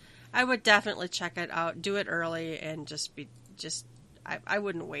 I would definitely check it out. Do it early and I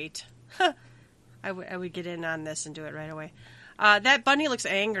wouldn't wait. I would get in on this and do it right away. That bunny looks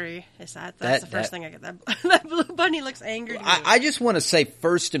angry. That's the first thing I get. That blue bunny looks angry to me. I just want to say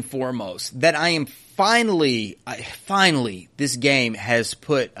first and foremost that I am finally, this game has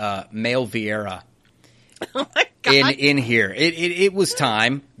put Male Vieira oh my God. in here. It was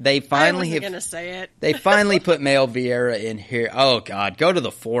time. They finally I wasn't gonna say it. They finally put Male Vieira in here. Oh God, go to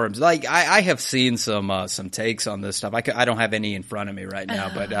the forums. Like I have seen some takes on this stuff. I don't have any in front of me right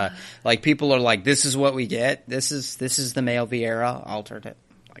now, but like people are like, this is what we get. This is the Male Vieira altered.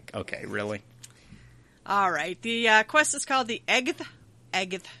 Like, okay, really? All right. The quest is called the Egth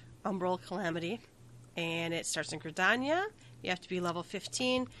Umbral Calamity, and it starts in Gridania. You have to be level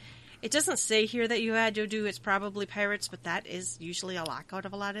 15. It doesn't say here that you had to do it's probably pirates, but that is usually a lockout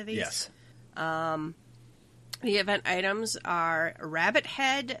of a lot of these. Yes. The event items are Rabbit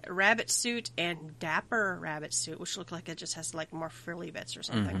Head, Rabbit Suit, and Dapper Rabbit Suit, which look like it just has like more frilly bits or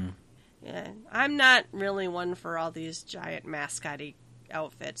something. Mm-hmm. Yeah, I'm not really one for all these giant mascot-y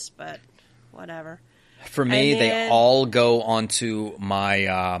outfits, but whatever. For me, they all go onto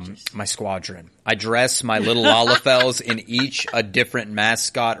my my squadron. I dress my little Lalafels in each a different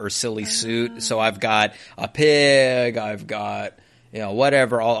mascot or silly suit. So I've got a pig, I've got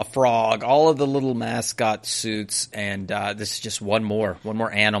whatever, a frog, all of the little mascot suits, and this is just one more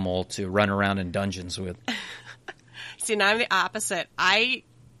animal to run around in dungeons with. See, now I'm the opposite.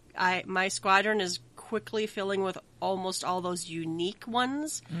 My squadron is quickly filling with almost all those unique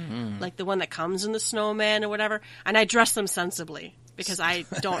ones, like the one that comes in the snowman or whatever, and I dress them sensibly because I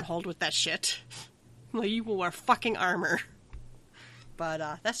don't hold with that shit. Well, you will wear fucking armor.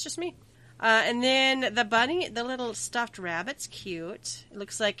 But that's just me. And then the bunny, the little stuffed rabbit's cute. It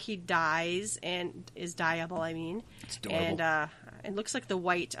looks like he dies and is dyeable, I mean. It's adorable. And it looks like the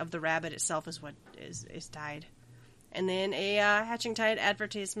white of the rabbit itself is what is dyed. And then a Hatching Tide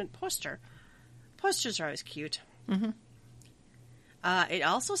advertisement poster. Posters are always cute. Mm-hmm. It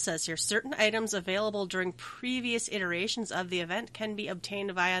also says here, certain items available during previous iterations of the event can be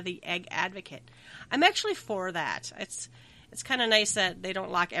obtained via the Egg Advocate. I'm actually for that. It's kind of nice that they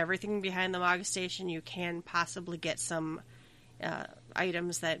don't lock everything behind the Mog Station. You can possibly get some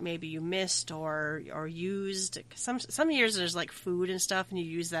items that maybe you missed or used. Some years there's like food and stuff, and you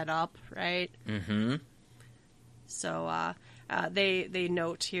use that up, right? Mm-hmm. So they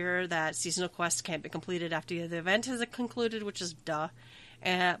note here that seasonal quests can't be completed after the event has concluded, which is duh.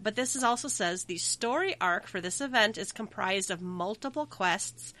 But this also says the story arc for this event is comprised of multiple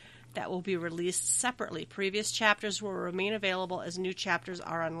quests that will be released separately. Previous chapters will remain available as new chapters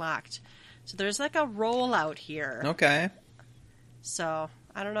are unlocked. So there's like a rollout here. Okay. So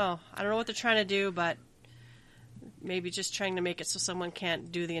I don't know. I don't know what they're trying to do, but maybe just trying to make it so someone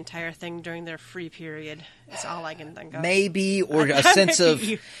can't do the entire thing during their free period. It's all I can think of. Maybe, or a sense of...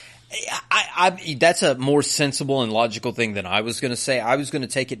 that's a more sensible and logical thing than I was going to say. I was going to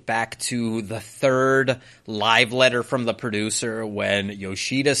take it back to the third live letter from the producer when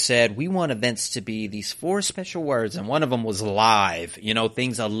Yoshida said, we want events to be these 4 special words, and one of them was live,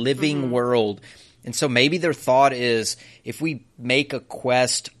 things, a living world. And so maybe their thought is, if we make a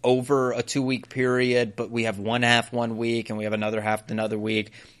quest over a 2-week period, but we have one half 1 week and we have another half another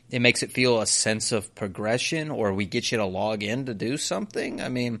week, it makes it feel a sense of progression, or we get you to log in to do something. I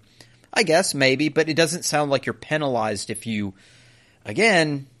mean, I guess maybe, but it doesn't sound like you're penalized if you,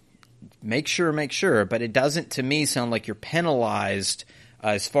 again, make sure, but it doesn't to me sound like you're penalized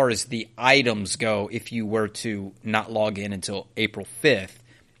as far as the items go if you were to not log in until April 5th,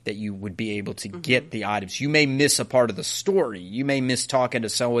 that you would be able to get the items. You may miss a part of the story. You may miss talking to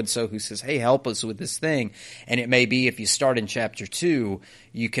so-and-so who says, hey, help us with this thing. And it may be if you start in Chapter 2,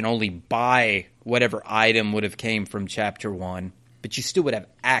 you can only buy whatever item would have came from Chapter 1, but you still would have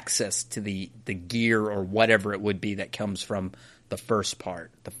access to the gear or whatever it would be that comes from the first part,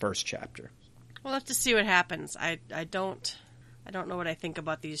 the first chapter. We'll have to see what happens. I don't know what I think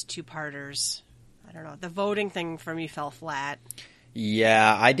about these 2-parters. I don't know. The voting thing for me fell flat.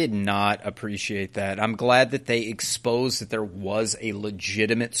 Yeah, I did not appreciate that. I'm glad that they exposed that there was a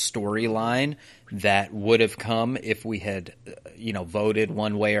legitimate storyline that would have come if we had, voted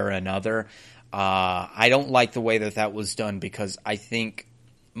one way or another. I don't like the way that was done, because I think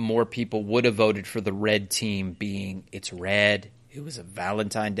more people would have voted for the red team, being it's red. It was a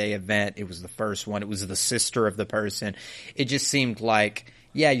Valentine's Day event. It was the first one. It was the sister of the person. It just seemed like,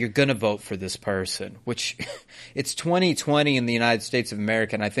 yeah, you're going to vote for this person, which it's 2020 in the United States of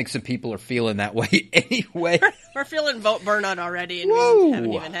America, and I think some people are feeling that way anyway. We're feeling vote burnout already, and we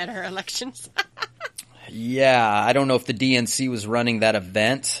haven't even had our elections. Yeah, I don't know if the DNC was running that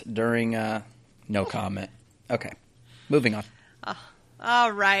event during no comment. Okay, moving on.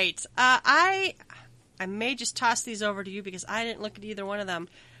 All right. I may just toss these over to you because I didn't look at either one of them.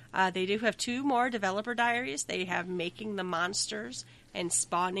 They do have 2 more developer diaries. They have Making the Monsters and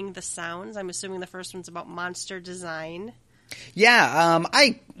Spawning the Sounds. I'm assuming the first one's about monster design. Yeah,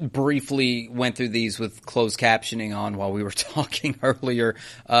 I briefly went through these with closed captioning on while we were talking earlier.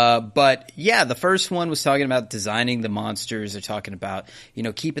 But yeah, the first one was talking about designing the monsters. They're talking about,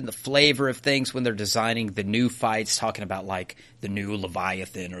 keeping the flavor of things when they're designing the new fights, talking about like the new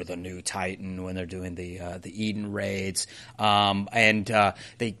Leviathan or the new Titan when they're doing the Eden raids. And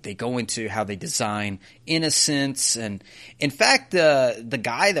they go into how they design innocence. And in fact, the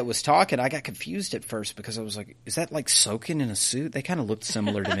guy that was talking, I got confused at first because I was like, is that like Soken in a suit? They kind of looked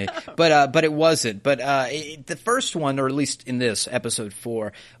similar to me, but it wasn't. But the first one, or at least in this episode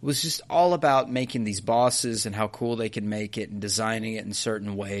 4, was just all about making these bosses and how cool they can make it and designing it in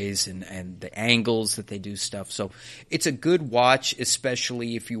certain ways and the angles that they do stuff. So it's a good watch,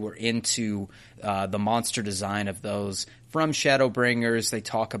 especially if you were into the monster design of those from Shadowbringers. They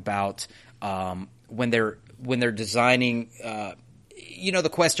talk about when they're designing, the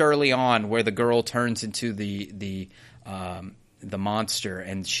quest early on where the girl turns into the monster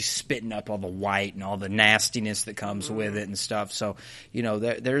and she's spitting up all the white and all the nastiness that comes with it and stuff. So,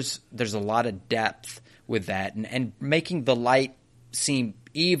 there's a lot of depth with that and making the light seem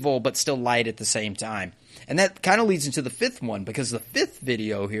evil but still light at the same time. And that kind of leads into the 5th one, because the 5th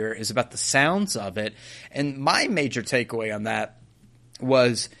video here is about the sounds of it. And my major takeaway on that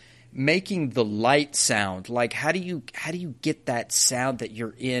was making the light sound. Like, how do you get that sound that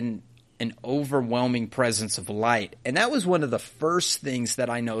you're in an overwhelming presence of light. And that was one of the first things that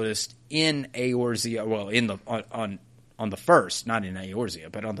I noticed in Eorzea, well, on the first, not in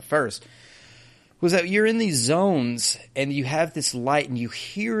Eorzea, but on the first, was that you're in these zones and you have this light and you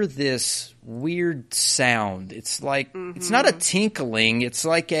hear this weird sound. It's like, it's not a tinkling, it's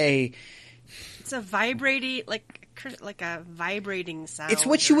like it's a vibrating, like a vibrating sound. It's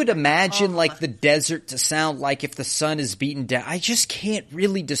what you would imagine like the desert to sound like if the sun is beaten down. I just can't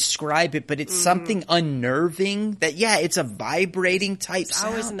really describe it, but it's something unnerving that, it's a vibrating type it's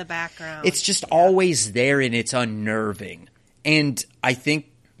sound. Always in the background. It's just always there and it's unnerving. And I think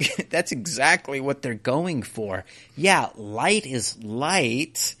that's exactly what they're going for. Yeah, light is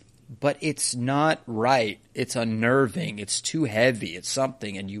light, but it's not right. It's unnerving. It's too heavy. It's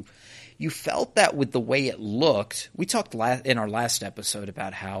something. And you felt that with the way it looked. We talked in our last episode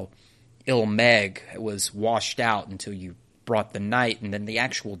about how Ilmeg was washed out until you brought the night, and then the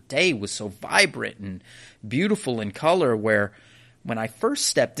actual day was so vibrant and beautiful in color, where when I first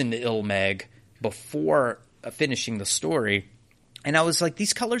stepped into Ilmeg before finishing the story, and I was like,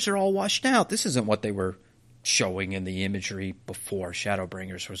 these colors are all washed out. This isn't what they were showing in the imagery before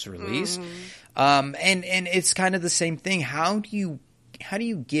Shadowbringers was released. And it's kind of the same thing. How do you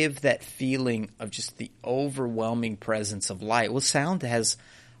give that feeling of just the overwhelming presence of light? Well, sound has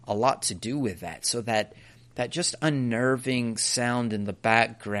a lot to do with that. So that just unnerving sound in the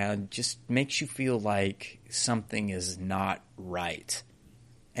background just makes you feel like something is not right.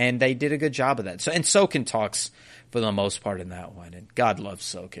 And they did a good job of that. And Soken talks for the most part in that one. And God loves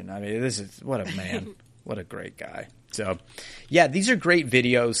Soken. I mean, what a man. What a great guy. So, yeah, these are great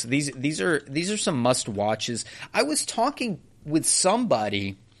videos. These are some must watches. I was talking with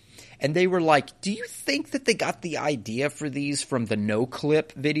somebody and they were like, do you think that they got the idea for these from the No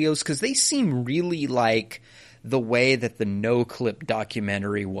Clip videos? Because they seem really like the way that the No Clip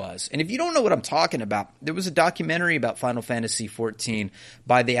documentary was. And if you don't know what I'm talking about, there was a documentary about Final Fantasy XIV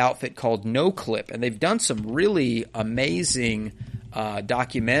by the outfit called No Clip, and they've done some really amazing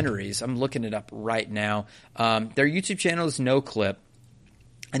documentaries. I'm looking it up right now. Their YouTube channel is No Clip,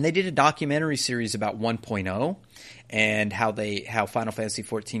 and they did a documentary series about 1.0 and how Final Fantasy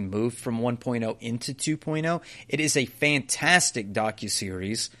XIV moved from 1.0 into 2.0. It is a fantastic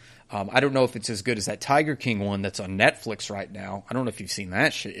docuseries. I don't know if it's as good as that Tiger King one that's on Netflix right now. I don't know if you've seen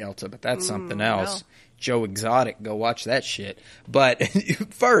that shit, Yelta, but that's something else. No. Joe Exotic, go watch that shit. But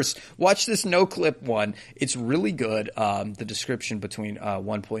first, watch this No Clip one. It's really good, the description between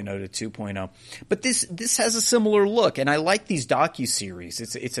 1.0 to 2.0. But this has a similar look, and I like these docuseries.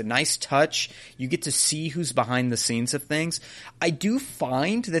 It's a nice touch. You get to see who's behind the scenes of things. I do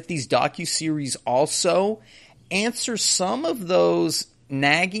find that these docuseries also answer some of those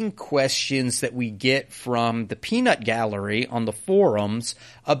nagging questions that we get from the peanut gallery on the forums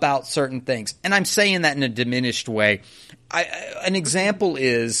about certain things. And I'm saying that in a diminished way. An example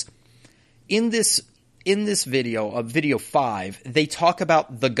is in this video, video 5, they talk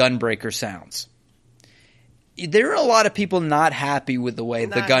about the Gunbreaker sounds. There are a lot of people not happy with the way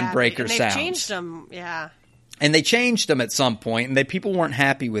the Gunbreaker sounds. They've changed them, yeah. And they changed them at some point, and people weren't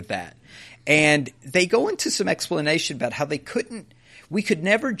happy with that. And they go into some explanation about how we could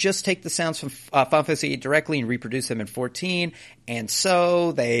never just take the sounds from Final Fantasy VIII directly and reproduce them in 14, and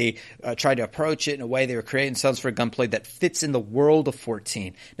so they tried to approach it in a way they were creating sounds for gunplay that fits in the world of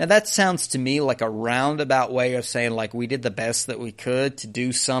 14. Now that sounds to me like a roundabout way of saying like we did the best that we could to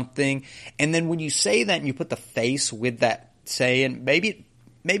do something, and then when you say that and you put the face with that saying, maybe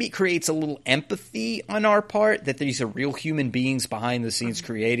it creates a little empathy on our part that these are real human beings behind the scenes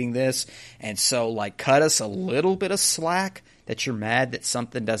creating this, and so like cut us a little bit of slack that you're mad that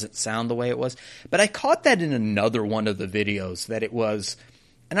something doesn't sound the way it was. But I caught that in another one of the videos that it was,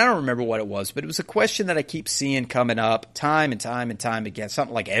 and I don't remember what it was, but it was a question that I keep seeing coming up time and time and time again,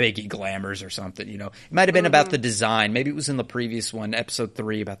 something like Ebiki Glamours or something, you know. It might have been about the design. Maybe it was in the previous one, episode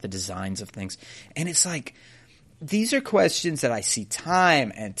 3, about the designs of things. And it's like, these are questions that I see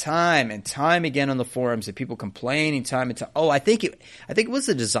time and time and time again on the forums of people complaining time and time. Oh, I think it was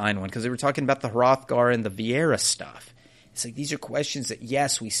the design one because they were talking about the Hrothgar and the Viera stuff. It's like, these are questions that,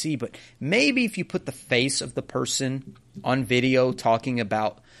 yes, we see, but maybe if you put the face of the person on video talking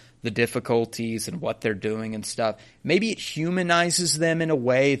about the difficulties and what they're doing and stuff, maybe it humanizes them in a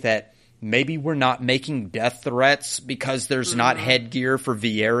way that maybe we're not making death threats because there's not headgear for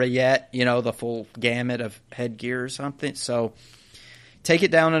Viera yet, you know, the full gamut of headgear or something. So take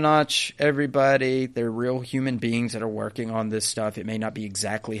it down a notch, everybody. They're real human beings that are working on this stuff. It may not be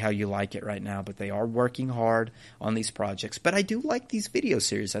exactly how you like it right now, but they are working hard on these projects. But I do like these video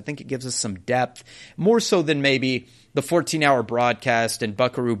series. I think it gives us some depth, more so than maybe the 14-hour broadcast and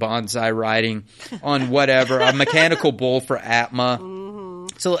Buckaroo Banzai writing on whatever, a Mechanical Bull for Atma.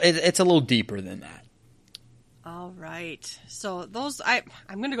 Mm-hmm. So it's a little deeper than that. All right. So those, I'm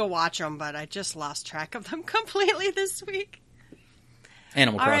going to go watch them, but I just lost track of them completely this week.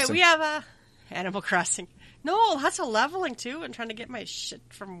 Animal Crossing. All right, we have Animal Crossing. No, lots of leveling, too, and trying to get my shit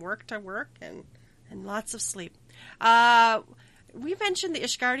from work to work, and lots of sleep. We mentioned the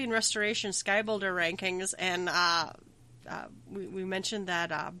Ishgardian Restoration Skybuilder rankings, and we mentioned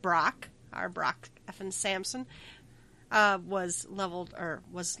that Brock effing Samson, was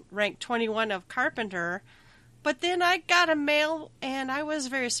ranked 21 of Carpenter. But then I got a mail, and I was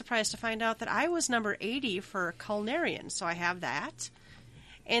very surprised to find out that I was number 80 for Culinarian, so I have that.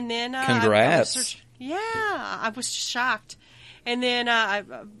 And then congrats. I was shocked. And then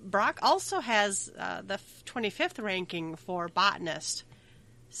Brock also has the 25th ranking for Botanist.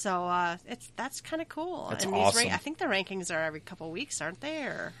 So that's kind of cool. That's and awesome. I think the rankings are every couple of weeks, aren't they?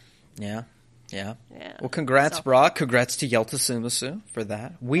 Or... Yeah. Well, congrats, Brock. Congrats to Yelta Sumasu for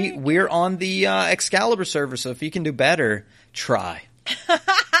that. We're on the Excalibur server, so if you can do better, try.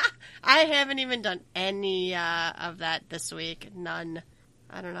 I haven't even done any of that this week. None.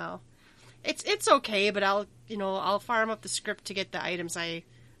 I don't know. It's okay, but I'll farm up the script to get the items I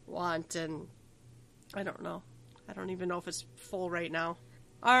want, and I don't know. I don't even know if it's full right now.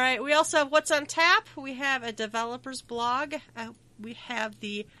 All right, we also have What's on Tap. We have a developer's blog. We have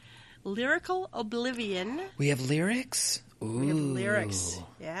the Lyrical Oblivion. We have lyrics? Ooh. We have lyrics.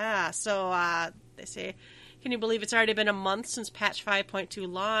 Yeah, so they say, can you believe it's already been a month since patch 5.2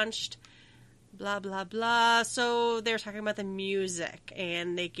 launched? Blah, blah, blah. So they're talking about the music,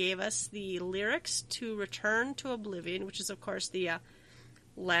 and they gave us the lyrics to Return to Oblivion, which is, of course, the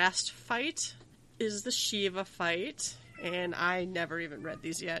last fight is the Shiva fight, and I never even read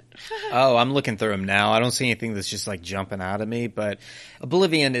these yet. Oh, I'm looking through them now. I don't see anything that's just, like, jumping out of me, but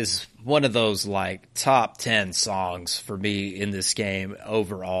Oblivion is one of those, like, top 10 songs for me in this game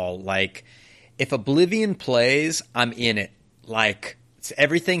overall. Like, if Oblivion plays, I'm in it. Like...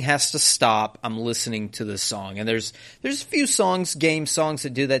 everything has to stop. I'm listening to the song. And there's a few game songs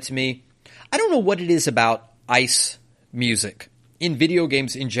that do that to me. I don't know what it is about ice music in video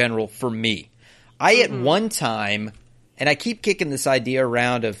games in general for me. At one time, and I keep kicking this idea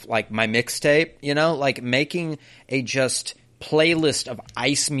around of like my mixtape, like making a just playlist of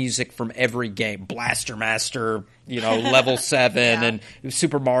ice music from every game. Blaster Master, level 7 yeah. And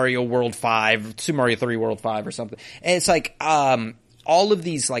Super Mario World 5, Super Mario 3 World 5 or something. And it's like, all of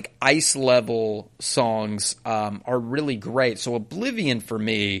these like ice level songs are really great. So Oblivion for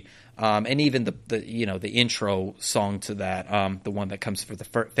me, and even the intro song to that, the one that comes for the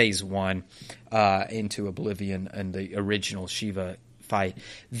phase 1 into Oblivion and the original Shiva fight,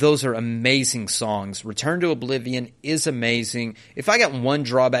 those are amazing songs. Return to Oblivion is amazing. If I got one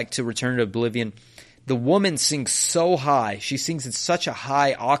drawback to Return to Oblivion, the woman sings so high. She sings at such a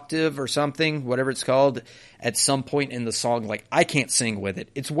high octave or something, whatever it's called, at some point in the song. Like, I can't sing with it.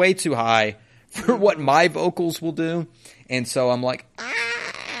 It's way too high for what my vocals will do. And so I'm like,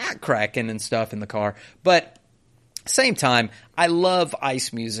 cracking and stuff in the car. But same time, I love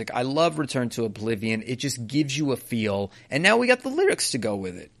ice music. I love Return to Oblivion. It just gives you a feel. And now we got the lyrics to go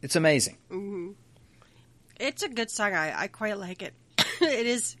with it. It's amazing. Mm-hmm. It's a good song. I quite like it. It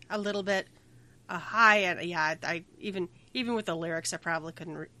is a little bit... high, and yeah, I even with the lyrics, I probably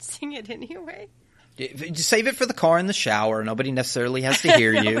couldn't sing it anyway. Just save it for the car in the shower. Nobody necessarily has to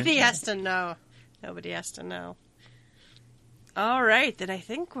hear you. Nobody has to know. All right, then I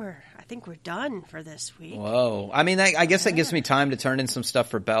think we're done for this week. Whoa! I mean, I guess that gives me time to turn in some stuff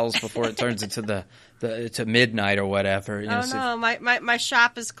for bells before it turns into to midnight or whatever. No, my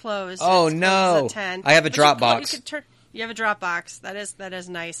shop is closed. Oh it's no! Closed at 10. I have a Dropbox. You have a Dropbox. That is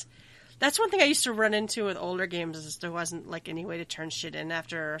nice. That's one thing I used to run into with older games is there wasn't like any way to turn shit in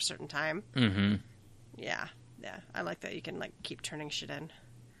after a certain time. Mm-hmm. Yeah. I like that you can like keep turning shit in.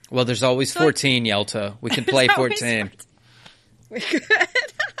 Well, there's always 14, Yelta. We can play 14. We could.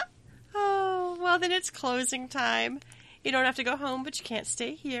 Oh, well then it's closing time. You don't have to go home, but you can't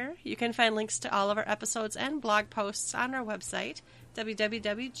stay here. You can find links to all of our episodes and blog posts on our website,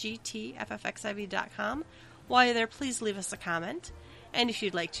 www.gtffxiv.com. While you're there, please leave us a comment. And if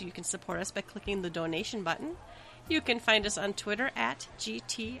you'd like to, you can support us by clicking the donation button. You can find us on Twitter at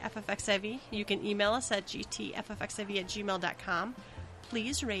GTFFXIV. You can email us at gtffxiv@gmail.com.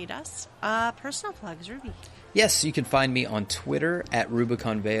 Please rate us. Personal plugs, Ruby. Yes, you can find me on Twitter at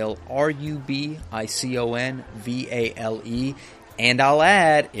RubiconVale, RubiconVale. And I'll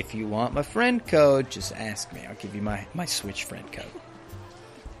add, if you want my friend code, just ask me. I'll give you my Switch friend code.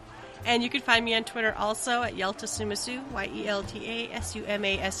 And you can find me on Twitter also at YeltaSumasu,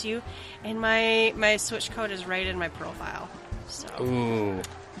 YeltaSumasu. And my Switch code is right in my profile. So. Ooh,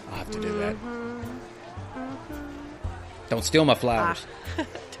 I'll have to do that. Don't steal my flowers. I'm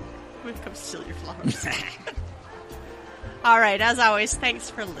going to come steal your flowers. All right, as always, thanks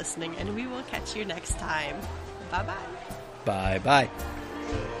for listening, and we will catch you next time. Bye-bye. Bye-bye.